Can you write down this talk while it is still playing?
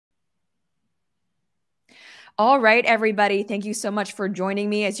All right, everybody. Thank you so much for joining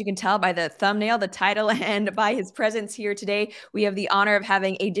me. As you can tell by the thumbnail, the title, and by his presence here today, we have the honor of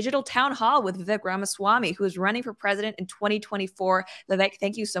having a digital town hall with Vivek Ramaswamy, who is running for president in 2024. Vivek,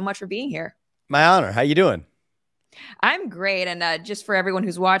 thank you so much for being here. My honor. How you doing? I'm great. And just for everyone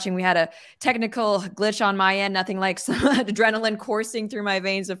who's watching, we had a technical glitch on my end, nothing like some adrenaline coursing through my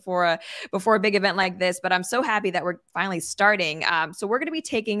veins before a big event like this. But I'm so happy that we're finally starting. So we're going to be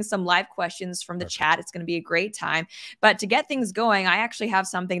taking some live questions from the chat. It's going to be a great time. But to get things going, I actually have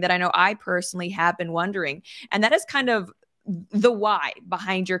something that I know I personally have been wondering. And that is kind of the why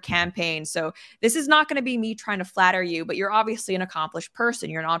behind your campaign. So this is not going to be me trying to flatter you, but you're obviously an accomplished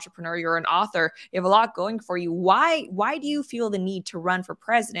person. You're an entrepreneur, you're an author, you have a lot going for you. Why do you feel the need to run for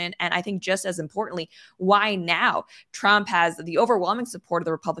president? And I think just as importantly, why now? Trump has the overwhelming support of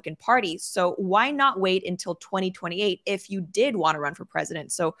the Republican Party. So why not wait until 2028 if you did want to run for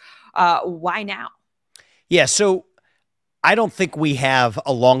president? So why now? Yeah, so I don't think we have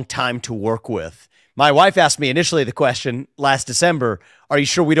a long time to work with. My wife asked me initially the question last December, are you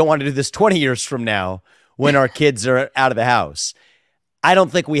sure we don't want to do this 20 years from now when our kids are out of the house? I don't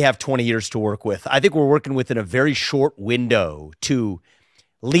think we have 20 years to work with. I think we're working within a very short window to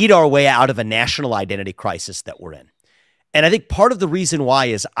lead our way out of a national identity crisis that we're in. And I think part of the reason why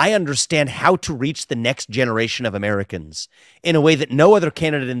is I understand how to reach the next generation of Americans in a way that no other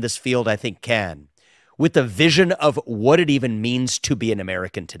candidate in this field, I think, can, with a vision of what it even means to be an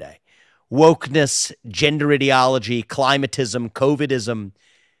American today. Wokeness, gender ideology, climatism, COVIDism,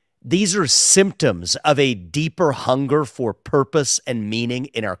 these are symptoms of a deeper hunger for purpose and meaning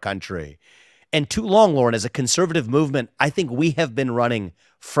in our country. And too long, Lauren, as a conservative movement, I think we have been running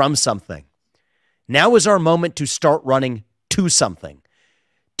from something. Now is our moment to start running to something,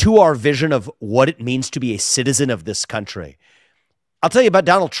 to our vision of what it means to be a citizen of this country. I'll tell you about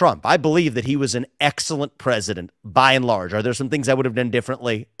Donald Trump. I believe that he was an excellent president by and large. Are there some things I would have done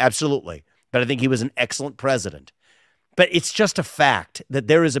differently? Absolutely. But I think he was an excellent president. But it's just a fact that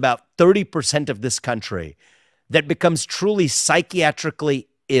there is about 30% of this country that becomes truly psychiatrically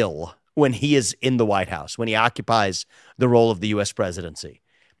ill when he is in the White House, when he occupies the role of the U.S. presidency.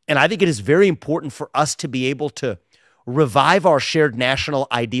 And I think it is very important for us to be able to revive our shared national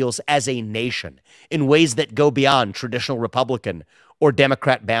ideals as a nation in ways that go beyond traditional Republican or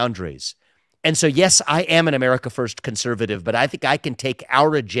Democrat boundaries. And so, yes, I am an America First conservative, but I think I can take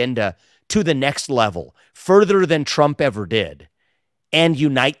our agenda to the next level, further than Trump ever did, and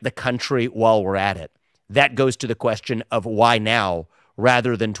unite the country while we're at it. That goes to the question of why now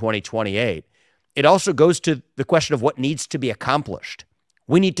rather than 2028. It also goes to the question of what needs to be accomplished.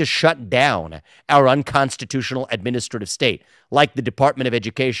 We need to shut down our unconstitutional administrative state, like the Department of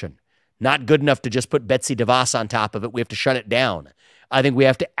Education. Not good enough to just put Betsy DeVos on top of it. We have to shut it down. I think we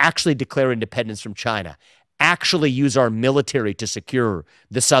have to actually declare independence from China, actually use our military to secure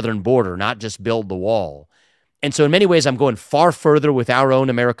the southern border, not just build the wall. And so in many ways, I'm going far further with our own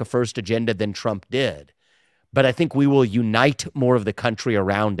America First agenda than Trump did. But I think we will unite more of the country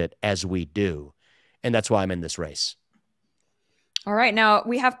around it as we do. And that's why I'm in this race. All right. Now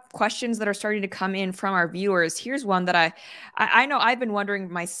we have questions that are starting to come in from our viewers. Here's one that I know I've been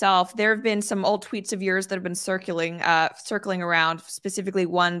wondering myself. There have been some old tweets of yours that have been circling around, specifically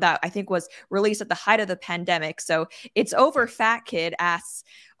one that I think was released at the height of the pandemic. So it's over Fat Kid asks,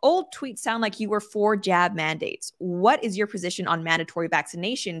 old tweets sound like you were for jab mandates. What is your position on mandatory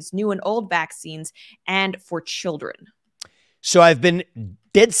vaccinations, new and old vaccines, and for children? So I've been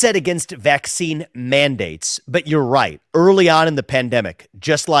dead set against vaccine mandates, but you're right. Early on in the pandemic,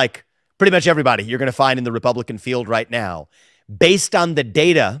 just like pretty much everybody you're going to find in the Republican field right now, based on the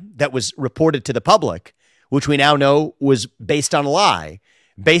data that was reported to the public, which we now know was based on a lie,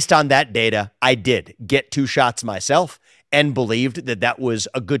 based on that data, I did get 2 shots myself and believed that that was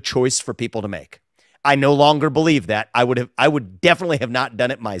a good choice for people to make. I no longer believe that. I would definitely have not done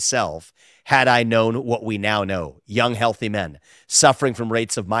it myself had I known what we now know. Young, healthy men suffering from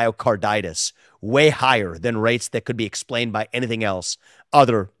rates of myocarditis way higher than rates that could be explained by anything else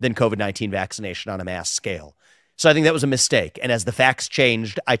other than COVID-19 vaccination on a mass scale. So I think that was a mistake. And as the facts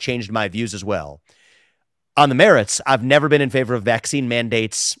changed, I changed my views as well. On the merits, I've never been in favor of vaccine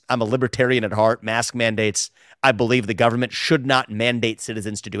mandates. I'm a libertarian at heart. Mask mandates. I believe the government should not mandate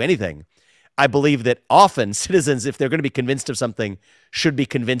citizens to do anything. I believe that often citizens, if they're going to be convinced of something, should be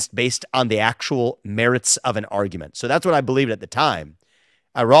convinced based on the actual merits of an argument. So that's what I believed at the time.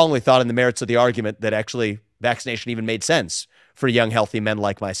 I wrongly thought in the merits of the argument that actually vaccination even made sense for young, healthy men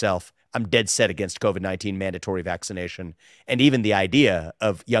like myself. I'm dead set against COVID-19 mandatory vaccination. And even the idea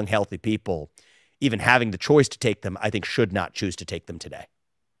of young, healthy people even having the choice to take them, I think should not choose to take them today.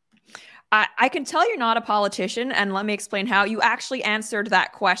 I can tell you're not a politician, and let me explain how. You actually answered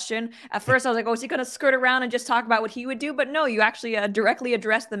that question. At first, I was like, oh, is he going to skirt around and just talk about what he would do? But no, you actually directly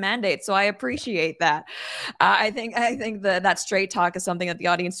addressed the mandate. So I appreciate that. I think that straight talk is something that the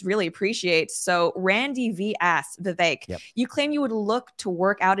audience really appreciates. So Randy V asks, Vivek, Yep. you claim you would look to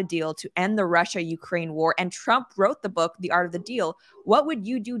work out a deal to end the Russia-Ukraine war, and Trump wrote the book, The Art of the Deal. What would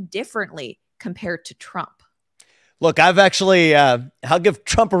you do differently compared to Trump? Look, I've actually, I'll give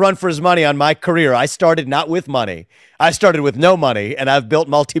Trump a run for his money on my career. I started not with money. I started with no money, and I've built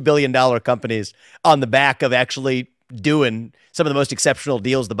multi-billion-dollar companies on the back of actually doing some of the most exceptional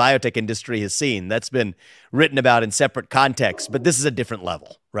deals the biotech industry has seen. That's been written about in separate contexts, but this is a different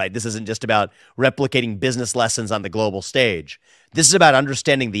level, right? This isn't just about replicating business lessons on the global stage. This is about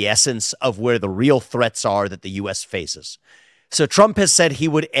understanding the essence of where the real threats are that the U.S. faces. So Trump has said he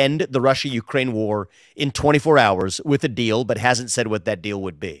would end the Russia-Ukraine war in 24 hours with a deal, but hasn't said what that deal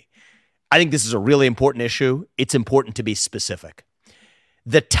would be. I think this is a really important issue. It's important to be specific.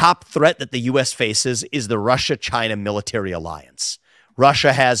 The top threat that the U.S. faces is the Russia-China military alliance.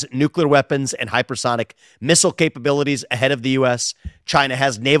 Russia has nuclear weapons and hypersonic missile capabilities ahead of the U.S. China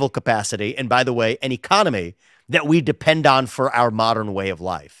has naval capacity, and by the way, an economy that we depend on for our modern way of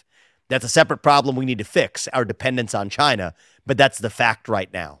life. That's a separate problem we need to fix, our dependence on China, but that's the fact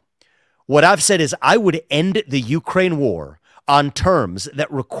right now. What I've said is I would end the Ukraine war on terms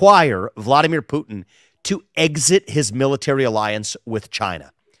that require Vladimir Putin to exit his military alliance with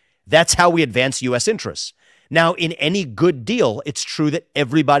China. That's how we advance U.S. interests. Now, in any good deal, it's true that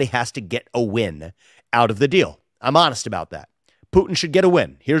everybody has to get a win out of the deal. I'm honest about that. Putin should get a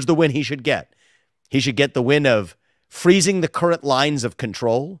win. Here's the win he should get. He should get the win of freezing the current lines of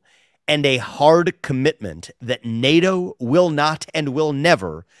control and a hard commitment that NATO will not and will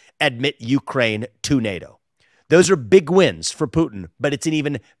never admit Ukraine to NATO. Those are big wins for Putin, but it's an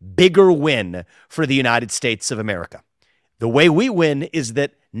even bigger win for the United States of America. The way we win is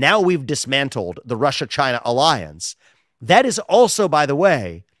that now we've dismantled the Russia-China alliance. That is also, by the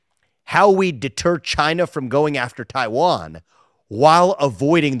way, how we deter China from going after Taiwan while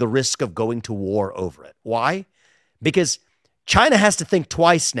avoiding the risk of going to war over it. Why? Because China has to think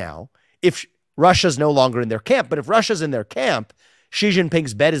twice now if Russia's no longer in their camp. But if Russia's in their camp, Xi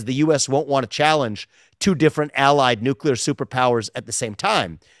Jinping's bet is the U.S. won't want to challenge two different allied nuclear superpowers at the same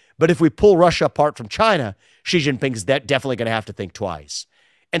time. But if we pull Russia apart from China, Xi Jinping's definitely going to have to think twice.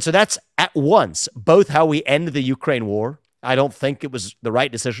 And so that's at once both how we end the Ukraine war. I don't think it was the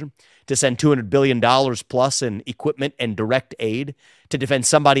right decision to send $200 billion plus in equipment and direct aid to defend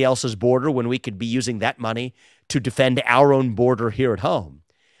somebody else's border when we could be using that money to defend our own border here at home.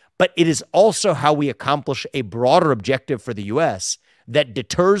 But it is also how we accomplish a broader objective for the U.S. that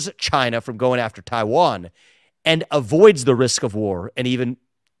deters China from going after Taiwan and avoids the risk of war, and even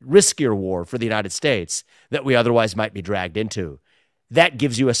riskier war for the United States that we otherwise might be dragged into. That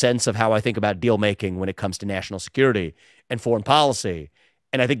gives you a sense of how I think about deal making when it comes to national security and foreign policy.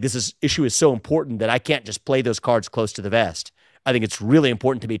 And I think this issue is so important that I can't just play those cards close to the vest. I think it's really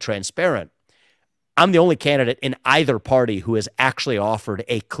important to be transparent. I'm the only candidate in either party who has actually offered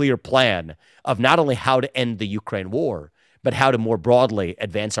a clear plan of not only how to end the Ukraine war, but how to more broadly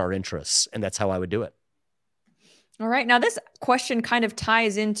advance our interests. And that's how I would do it. All right. Now, this question kind of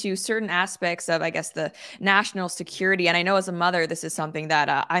ties into certain aspects of, I guess, the national security. And I know as a mother, this is something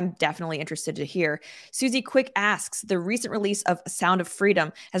that I'm definitely interested to hear. Susie Quick asks, the recent release of Sound of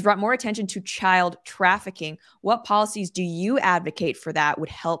Freedom has brought more attention to child trafficking. What policies do you advocate for that would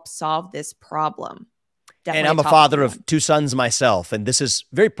help solve this problem? Definitely. And I'm a father of two sons myself. And this is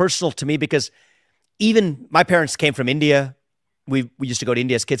very personal to me because even my parents came from India. We used to go to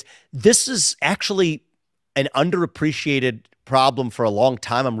India as kids. This is actually an underappreciated problem for a long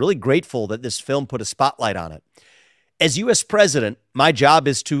time. I'm really grateful that this film put a spotlight on it. As U.S. president, my job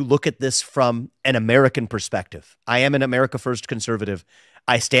is to look at this from an American perspective. I am an America First conservative.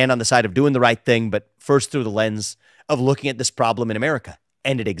 I stand on the side of doing the right thing, but first through the lens of looking at this problem in America,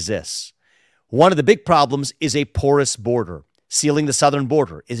 and it exists. One of the big problems is a porous border. Sealing the southern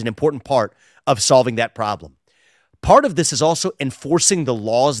border is an important part of solving that problem. Part of this is also enforcing the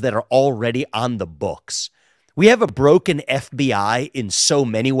laws that are already on the books. We have a broken FBI in so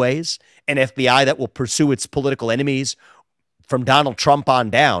many ways, an FBI that will pursue its political enemies from Donald Trump on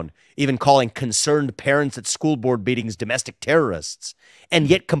down, even calling concerned parents at school board meetings domestic terrorists, and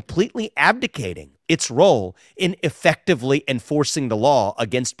yet completely abdicating its role in effectively enforcing the law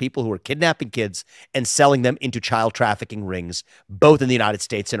against people who are kidnapping kids and selling them into child trafficking rings, both in the United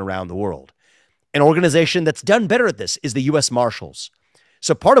States and around the world. An organization that's done better at this is the U.S. Marshals.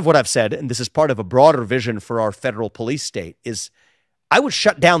 So part of what I've said, and this is part of a broader vision for our federal police state, is I would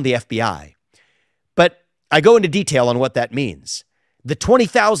shut down the FBI. But I go into detail on what that means. The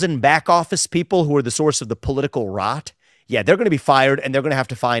 20,000 back office people who are the source of the political rot, yeah, they're going to be fired and they're going to have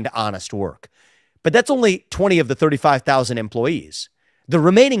to find honest work. But that's only 20 of the 35,000 employees. The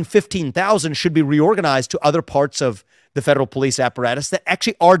remaining 15,000 should be reorganized to other parts of the federal police apparatus that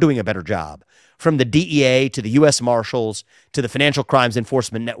actually are doing a better job, from the DEA to the U.S. Marshals to the Financial Crimes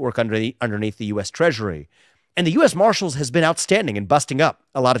Enforcement Network underneath the U.S. Treasury. And the U.S. Marshals has been outstanding in busting up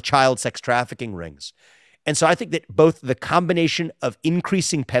a lot of child sex trafficking rings. And so I think that both the combination of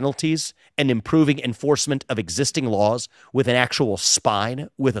increasing penalties and improving enforcement of existing laws with an actual spine,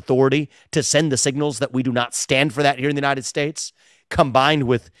 with authority to send the signals that we do not stand for that here in the United States, combined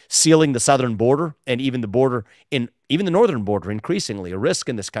with sealing the southern border and even the northern border, increasingly a risk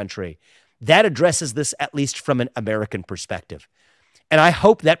in this country, that addresses this at least from an American perspective. And I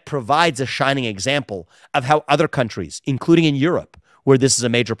hope that provides a shining example of how other countries, including in Europe, where this is a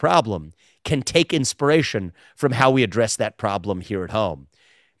major problem, can take inspiration from how we address that problem here at home.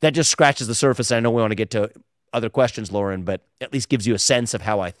 That just scratches the surface. I know we want to get to other questions, Lauren, but at least gives you a sense of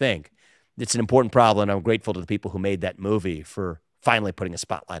how I think. It's an important problem, and I'm grateful to the people who made that movie for finally putting a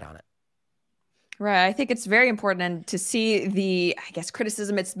spotlight on it. Right. I think it's very important, and to see the, I guess,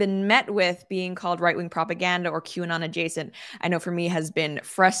 criticism it's been met with being called right-wing propaganda or QAnon adjacent, I know for me has been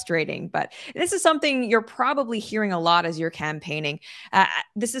frustrating, but this is something you're probably hearing a lot as you're campaigning.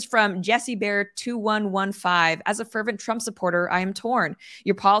 This is from Jesse Bear 2115. As a fervent Trump supporter, I am torn.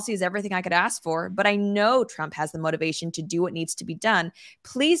 Your policy is everything I could ask for, but I know Trump has the motivation to do what needs to be done.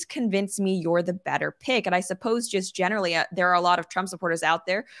 Please convince me you're the better pick. And I suppose just generally, there are a lot of Trump supporters out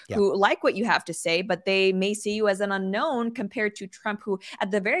there who like what you have to say, but they may see you as an unknown compared to Trump, who at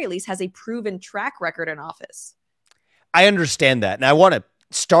the very least has a proven track record in office. I understand that. And I want to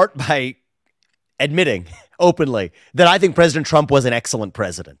start by admitting openly that I think President Trump was an excellent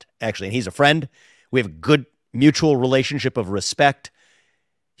president, actually. And he's a friend. We have a good mutual relationship of respect.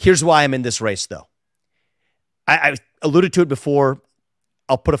 Here's why I'm in this race, though. I alluded to it before.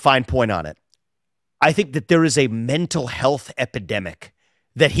 I'll put a fine point on it. I think that there is a mental health epidemic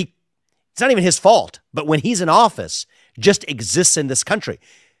that it's not even his fault, but when he's in office, just exists in this country.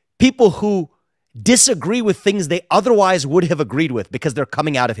 People who disagree with things they otherwise would have agreed with because they're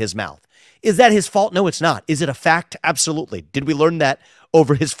coming out of his mouth. Is that his fault? No, it's not. Is it a fact? Absolutely. Did we learn that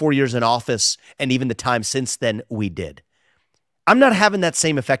over his 4 years in office and even the time since then? We did. I'm not having that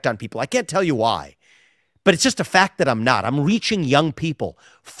same effect on people. I can't tell you why, but it's just a fact that I'm not. I'm reaching young people.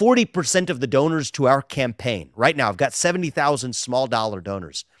 40% of the donors to our campaign right now, I've got 70,000 small dollar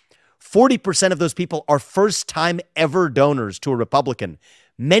donors. 40% of those people are first-time ever donors to a Republican.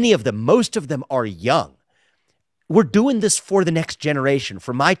 Many of them, most of them are young. We're doing this for the next generation,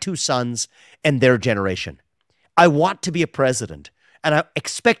 for my two sons and their generation. I want to be a president, and I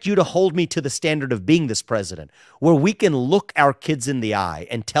expect you to hold me to the standard of being this president, where we can look our kids in the eye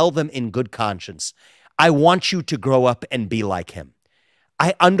and tell them in good conscience, I want you to grow up and be like him.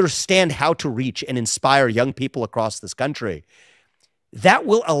 I understand how to reach and inspire young people across this country. That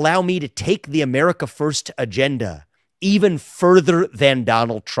will allow me to take the America First agenda even further than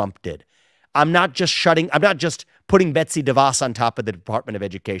Donald Trump did. I'm not just putting Betsy DeVos on top of the Department of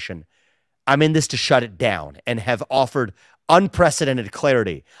Education. I'm in this to shut it down and have offered unprecedented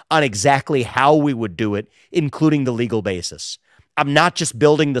clarity on exactly how we would do it, including the legal basis. I'm not just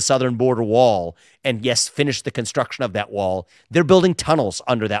building the southern border wall and, yes, finish the construction of that wall. They're building tunnels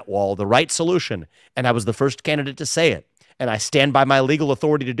under that wall, the right solution. And I was the first candidate to say it. And I stand by my legal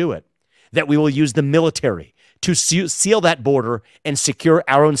authority to do it, that we will use the military to seal that border and secure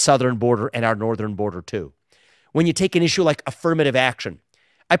our own southern border and our northern border too. When you take an issue like affirmative action,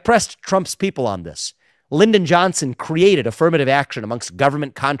 I pressed Trump's people on this. Lyndon Johnson created affirmative action amongst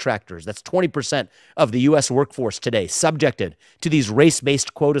government contractors. That's 20% of the U.S. workforce today, subjected to these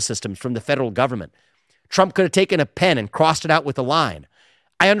race-based quota systems from the federal government. Trump could have taken a pen and crossed it out with a line.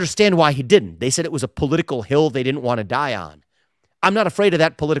 I understand why he didn't. They said it was a political hill they didn't want to die on. I'm not afraid of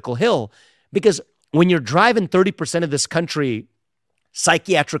that political hill, because when you're driving 30% of this country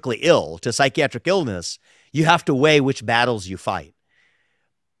psychiatrically ill to psychiatric illness, you have to weigh which battles you fight.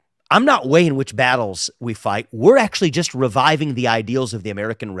 I'm not weighing which battles we fight. We're actually just reviving the ideals of the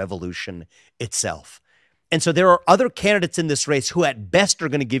American Revolution itself. And so there are other candidates in this race who at best are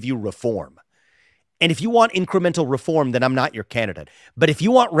going to give you reform. And if you want incremental reform, then I'm not your candidate. But if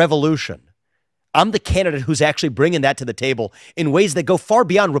you want revolution, I'm the candidate who's actually bringing that to the table in ways that go far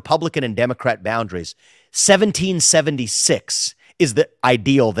beyond Republican and Democrat boundaries. 1776 is the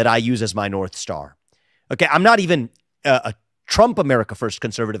ideal that I use as my North Star. Okay, I'm not even a Trump America First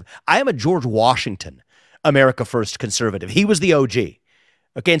conservative. I am a George Washington America First conservative. He was the OG.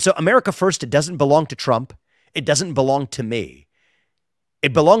 Okay, and so America First, it doesn't belong to Trump. It doesn't belong to me.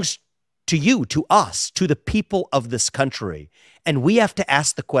 It belongs to you, to us, to the people of this country. And we have to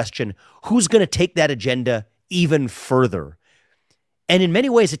ask the question, who's going to take that agenda even further? And in many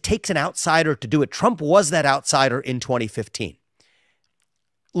ways, it takes an outsider to do it. Trump was that outsider in 2015.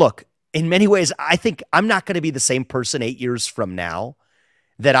 Look, in many ways, I think I'm not going to be the same person 8 years from now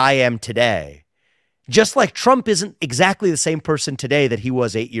that I am today. Just like Trump isn't exactly the same person today that he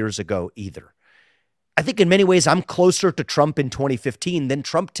was 8 years ago either. I think in many ways, I'm closer to Trump in 2015 than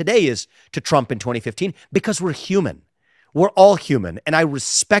Trump today is to Trump in 2015 because we're human. We're all human, and I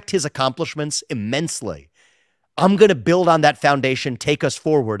respect his accomplishments immensely. I'm going to build on that foundation, take us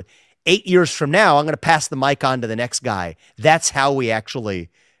forward. 8 years from now, I'm going to pass the mic on to the next guy. That's how we actually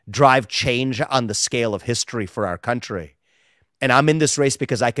drive change on the scale of history for our country. And I'm in this race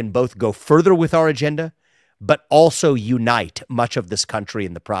because I can both go further with our agenda, but also unite much of this country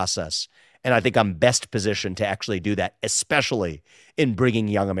in the process. And I think I'm best positioned to actually do that, especially in bringing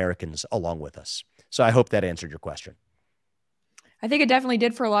young Americans along with us. So I hope that answered your question. I think it definitely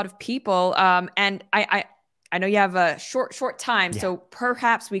did for a lot of people. And I know you have a short time, so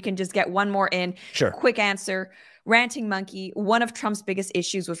perhaps we can just get one more in. Sure. Quick answer. Ranting Monkey, one of Trump's biggest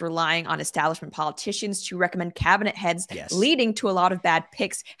issues was relying on establishment politicians to recommend cabinet heads, leading to a lot of bad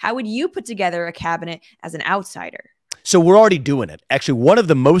picks. How would you put together a cabinet as an outsider? So we're already doing it. Actually, one of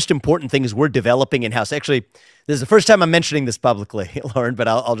the most important things we're developing in-house, actually, this is the first time I'm mentioning this publicly, Lauren, but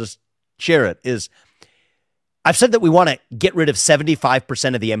I'll just share it, is I've said that we want to get rid of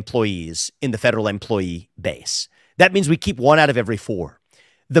 75% of the employees in the federal employee base. That means we keep one out of every four.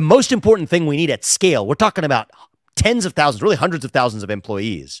 The most important thing we need at scale, we're talking about tens of thousands, really hundreds of thousands of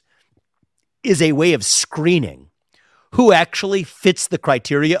employees, is a way of screening who actually fits the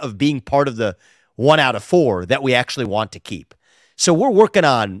criteria of being part of the 1 out of 4 that we actually want to keep. So we're working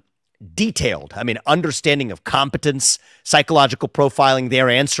on detailed, understanding of competence, psychological profiling, their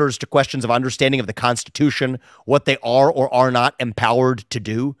answers to questions of understanding of the Constitution, what they are or are not empowered to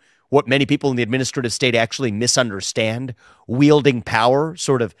do, what many people in the administrative state actually misunderstand, wielding power,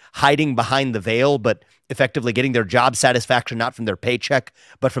 sort of hiding behind the veil, but effectively getting their job satisfaction not from their paycheck,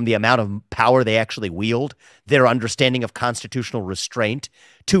 but from the amount of power they actually wield, their understanding of constitutional restraint,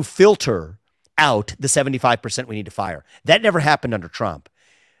 to filter out the 75% we need to fire. That never happened under Trump.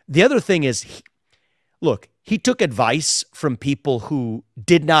 The other thing is, he took advice from people who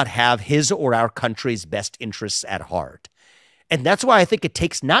did not have his or our country's best interests at heart. And that's why I think it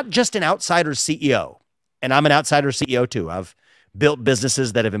takes not just an outsider CEO, and I'm an outsider CEO too. I've built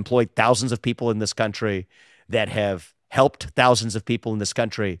businesses that have employed thousands of people in this country, that have helped thousands of people in this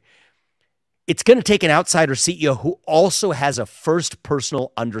country. It's going to take an outsider CEO who also has a first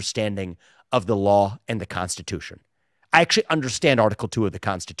personal understanding of the law and the Constitution. I actually understand Article 2 of the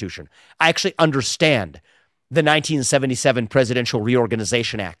Constitution. I actually understand the 1977 Presidential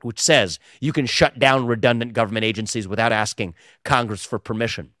Reorganization Act, which says you can shut down redundant government agencies without asking Congress for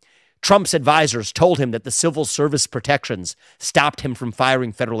permission. Trump's advisors told him that the civil service protections stopped him from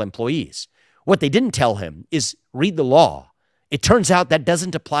firing federal employees. What they didn't tell him is read the law. It turns out that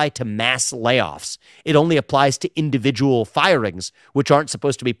doesn't apply to mass layoffs. It only applies to individual firings, which aren't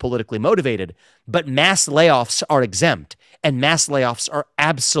supposed to be politically motivated. But mass layoffs are exempt, and mass layoffs are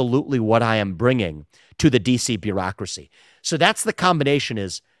absolutely what I am bringing to the DC bureaucracy. So that's the combination.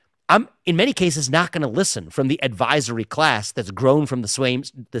 Is I'm, in many cases, not going to listen from the advisory class that's grown from the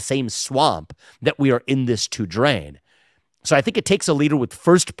same swamp that we are in this to drain. So I think it takes a leader with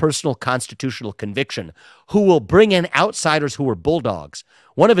first personal constitutional conviction who will bring in outsiders who are bulldogs.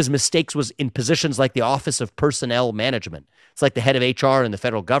 One of his mistakes was in positions like the Office of Personnel Management. It's like the head of HR in the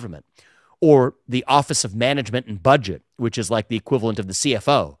federal government, or the Office of Management and Budget, which is like the equivalent of the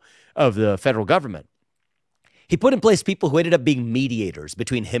CFO of the federal government. He put in place people who ended up being mediators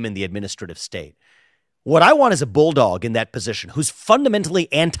between him and the administrative state. What I want is a bulldog in that position who's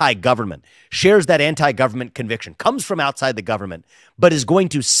fundamentally anti-government, shares that anti-government conviction, comes from outside the government, but is going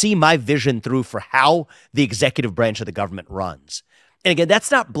to see my vision through for how the executive branch of the government runs. And again, that's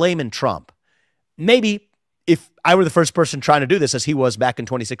not blaming Trump. Maybe if I were the first person trying to do this, as he was back in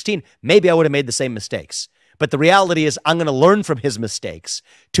 2016, maybe I would have made the same mistakes. But the reality is I'm going to learn from his mistakes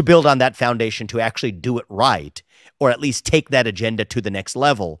to build on that foundation to actually do it right, or at least take that agenda to the next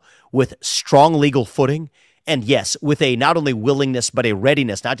level with strong legal footing. And yes, with a not only willingness, but a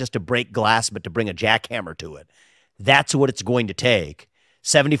readiness, not just to break glass, but to bring a jackhammer to it. That's what it's going to take.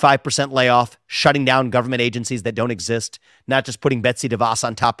 75% layoff, shutting down government agencies that don't exist, not just putting Betsy DeVos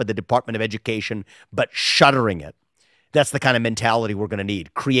on top of the Department of Education, but shuttering it. That's the kind of mentality we're going to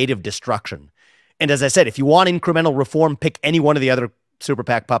need. Creative destruction. And as I said, if you want incremental reform, pick any one of the other super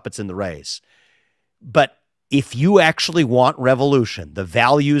PAC puppets in the race. But if you actually want revolution, the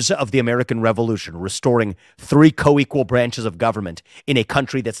values of the American Revolution, restoring 3 co-equal branches of government in a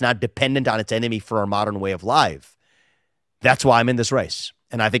country that's not dependent on its enemy for our modern way of life, that's why I'm in this race.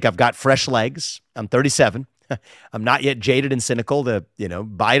 And I think I've got fresh legs. I'm 37. I'm not yet jaded and cynical.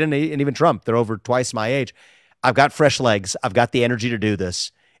 Biden and even Trump, they're over twice my age. I've got fresh legs. I've got the energy to do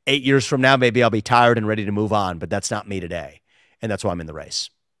this. 8 years from now, maybe I'll be tired and ready to move on, but that's not me today. And that's why I'm in the race.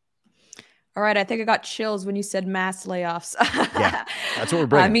 All right. I think I got chills when you said mass layoffs. Yeah, that's what we're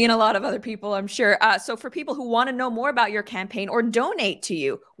bringing. Me and a lot of other people, I'm sure. So for people who want to know more about your campaign or donate to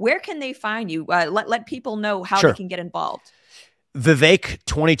you, where can they find you? Let people know how they can get involved.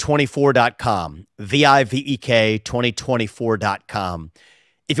 Vivek2024.com, Vivek 2024.com.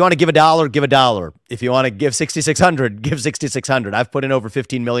 If you want to give $1, give $1. If you want to give 6,600, give 6,600. I've put in over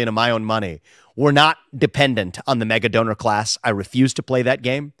 15 million of my own money. We're not dependent on the mega donor class. I refuse to play that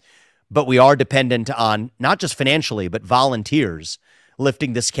game. But we are dependent on not just financially, but volunteers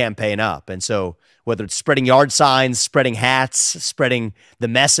lifting this campaign up. And so whether it's spreading yard signs, spreading hats, spreading the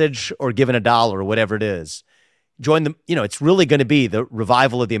message, or giving $1 or whatever it is, join them. It's really going to be the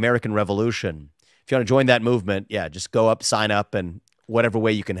revival of the American Revolution. If you want to join that movement, yeah, just go up, sign up, and whatever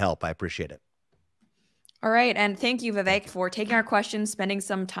way you can help. I appreciate it. All right. And thank you, Vivek, for taking our questions, spending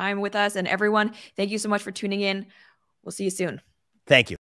some time with us. And everyone, thank you so much for tuning in. We'll see you soon. Thank you.